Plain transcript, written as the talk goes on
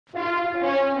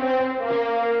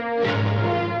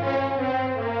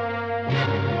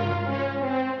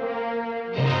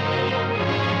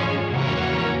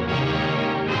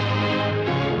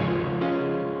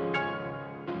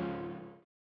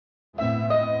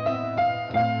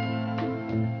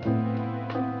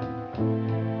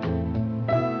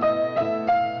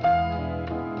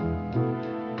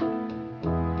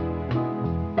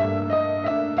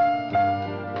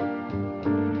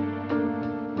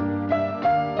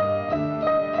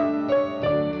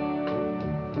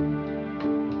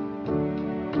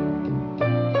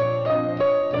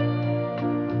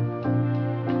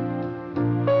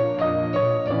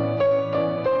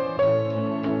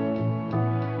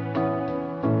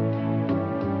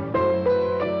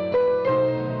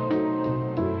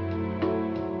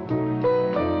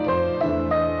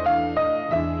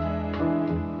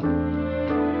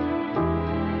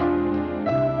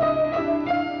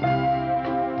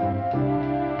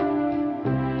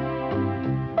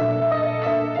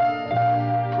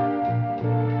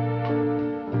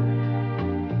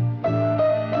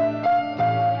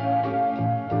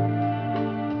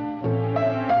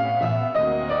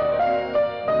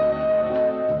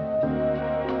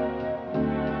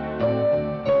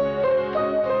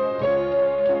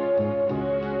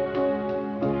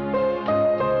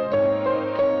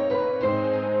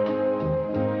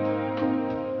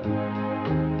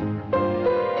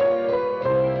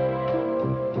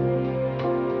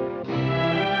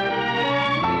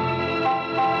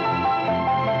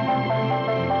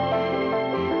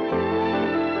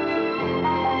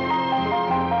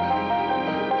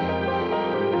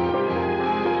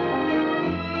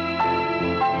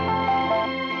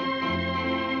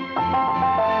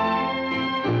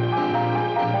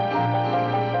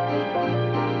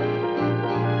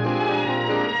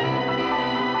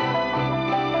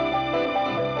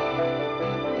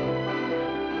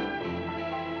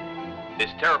This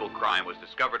terrible crime was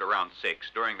discovered around 6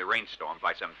 during the rainstorm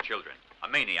by some children. A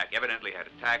maniac evidently had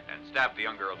attacked and stabbed the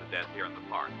young girl to death here in the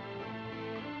park.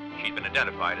 She'd been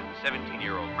identified as a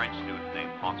 17-year-old French student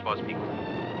named Françoise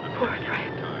Picot. Poor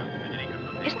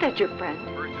Frank. Is that your friend?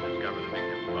 First to discover the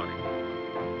victim's body.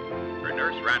 Her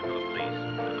nurse ran for the police,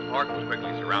 and the park was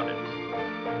quickly surrounded.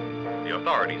 The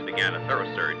authorities began a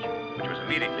thorough search, which was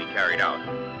immediately carried out,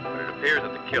 but it appears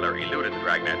that the killer eluded the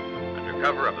dragnet under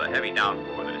cover of the heavy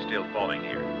downpour that is still falling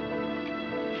here.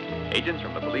 Agents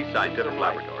from the Police Scientific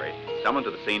Laboratory, summoned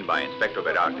to the scene by Inspector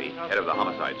Berardi, head of the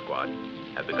homicide squad,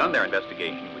 have begun their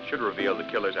investigation, which should reveal the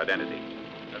killer's identity.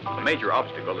 The major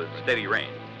obstacle is the steady rain,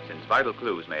 since vital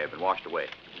clues may have been washed away.